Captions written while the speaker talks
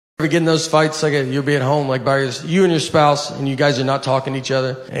Ever get in those fights, like you'll be at home, like by you and your spouse, and you guys are not talking to each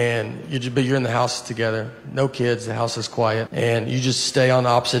other, and you're in the house together, no kids, the house is quiet, and you just stay on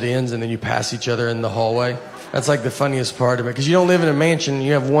opposite ends, and then you pass each other in the hallway. That's like the funniest part of it, because you don't live in a mansion,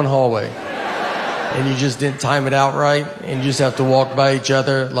 you have one hallway, and you just didn't time it out right, and you just have to walk by each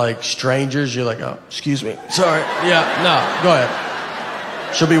other like strangers. You're like, oh, excuse me, sorry, yeah, no, go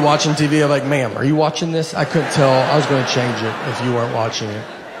ahead. She'll be watching TV. I'm like, ma'am, are you watching this? I couldn't tell. I was going to change it if you weren't watching it.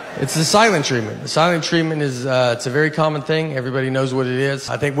 It's the silent treatment. The silent treatment is, it's a very common thing. Everybody knows what it is.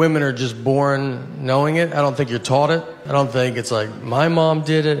 I think women are just born knowing it. I don't think you're taught it. I don't think it's like, my mom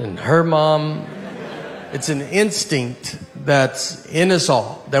did it and her mom. It's an instinct that's in us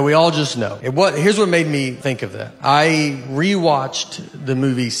all, that we all just know. Here's what made me think of that. I rewatched the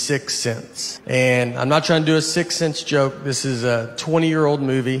movie Sixth Sense. And I'm not trying to do a Sixth Sense joke. This is a 20-year-old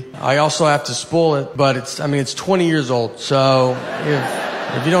movie. I also have to spoil it, but it's 20 years old. So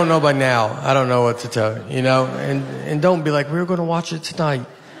if you don't know by now, I don't know what to tell you, you know? And don't be like, we're going to watch it tonight.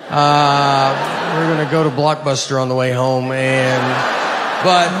 We're going to go to Blockbuster on the way home.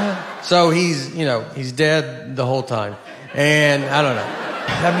 So he's dead the whole time. And I don't know.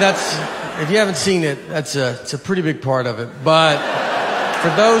 I mean, if you haven't seen it, it's a pretty big part of it. But for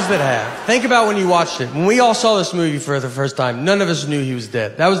those that have, think about when you watched it. When we all saw this movie for the first time, none of us knew he was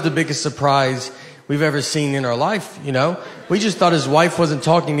dead. That was the biggest surprise we've ever seen in our life, you know? We just thought his wife wasn't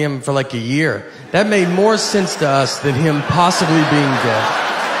talking to him for like a year. That made more sense to us than him possibly being dead.